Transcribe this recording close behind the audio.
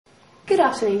Good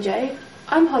afternoon, Joe.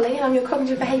 I'm Holly and I'm your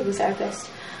cognitive behavioural therapist.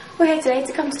 We're here today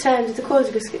to come to terms with the cause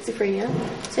of your schizophrenia.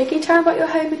 So can you tell me about your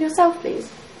home and yourself, please?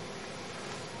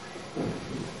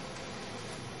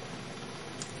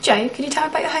 Joe, can you tell me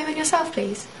about your home and yourself,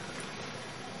 please?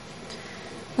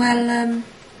 Well,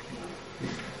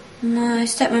 my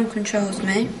stepmom controls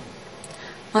me.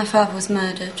 My father was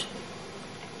murdered.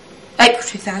 April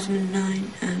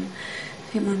 2009.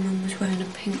 I think my mum was wearing a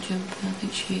pink jumper. I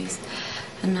think she used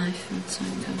a knife and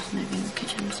something else, maybe in the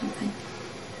kitchen or something.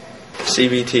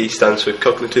 CBT stands for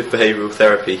Cognitive Behavioural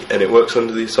Therapy, and it works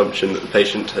under the assumption that the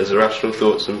patient has irrational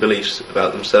thoughts and beliefs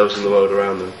about themselves and the world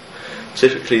around them.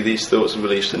 Typically, these thoughts and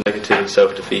beliefs are negative and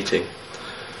self-defeating.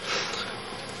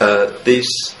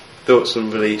 These thoughts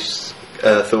and beliefs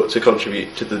thought to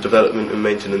contribute to the development and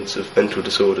maintenance of mental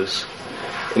disorders.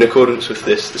 In accordance with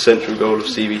this, the central goal of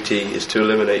CBT is to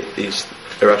eliminate these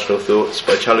irrational thoughts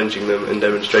by challenging them and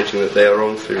demonstrating that they are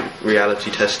wrong through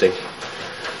reality testing.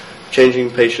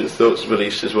 Changing patients' thoughts and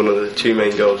beliefs is one of the two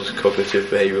main goals of cognitive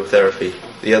behavioural therapy,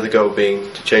 the other goal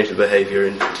being to change the behaviour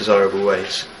in desirable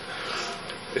ways.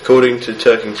 According to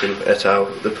Turkington et al.,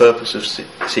 the purpose of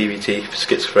CBT for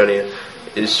schizophrenia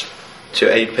is to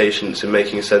aid patients in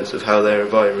making sense of how their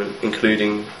environment,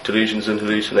 including delusions and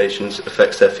hallucinations,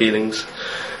 affects their feelings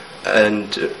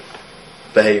and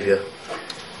behaviour.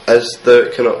 As though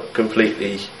it cannot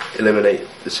completely eliminate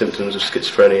the symptoms of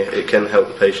schizophrenia, it can help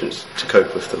the patients to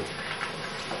cope with them.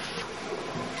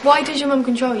 Why does your mum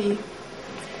control you?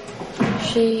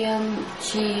 She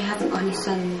hasn't got any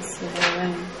sons of her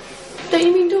own. Don't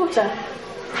you mean daughter?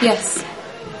 Yes.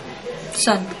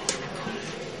 Son,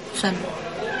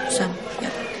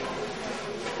 yeah.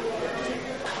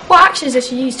 What actions does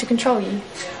she use to control you?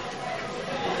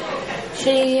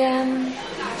 She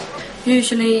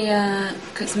usually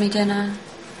cooks me dinner,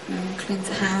 and cleans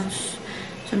the house,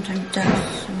 sometimes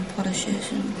dust and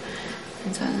polishes and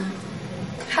things like that.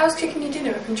 How's cooking your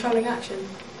dinner a controlling action?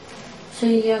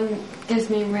 She gives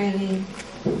me really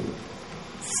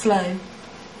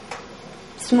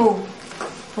small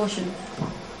portions.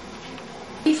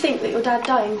 Do you think that your dad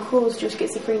dying caused your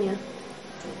schizophrenia?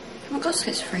 I've got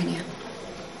schizophrenia.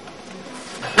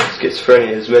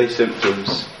 Schizophrenia has many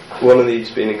symptoms. One of these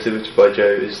being exhibited by Joe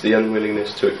is the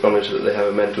unwillingness to acknowledge that they have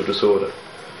a mental disorder.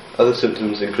 Other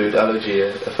symptoms include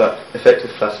allergia,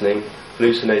 affective flattening,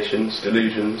 hallucinations,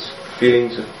 delusions,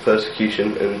 feelings of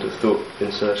persecution and of thought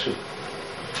insertion.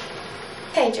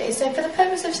 Okay, Joe, so for the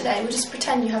purpose of today, we'll just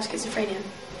pretend you have schizophrenia.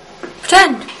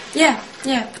 Pretend? Yeah,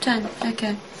 pretend,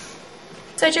 okay.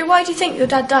 So, Joe, why do you think your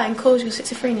dad dying caused your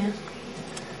schizophrenia?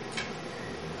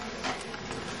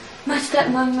 My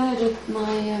stepmom murdered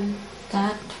my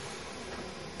dad,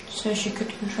 so she could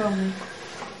control me.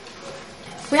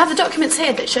 We have the documents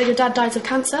here that show your dad died of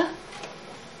cancer.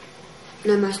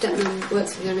 No, my stepmom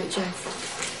works for the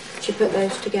NHS. She put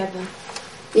those together.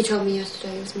 He told me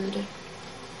yesterday he was murdered.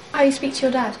 How do you speak to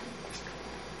your dad?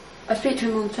 I speak to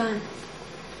him all the time.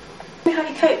 How do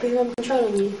you cope with your mum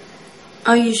controlling you?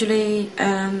 I usually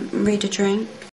read a drink.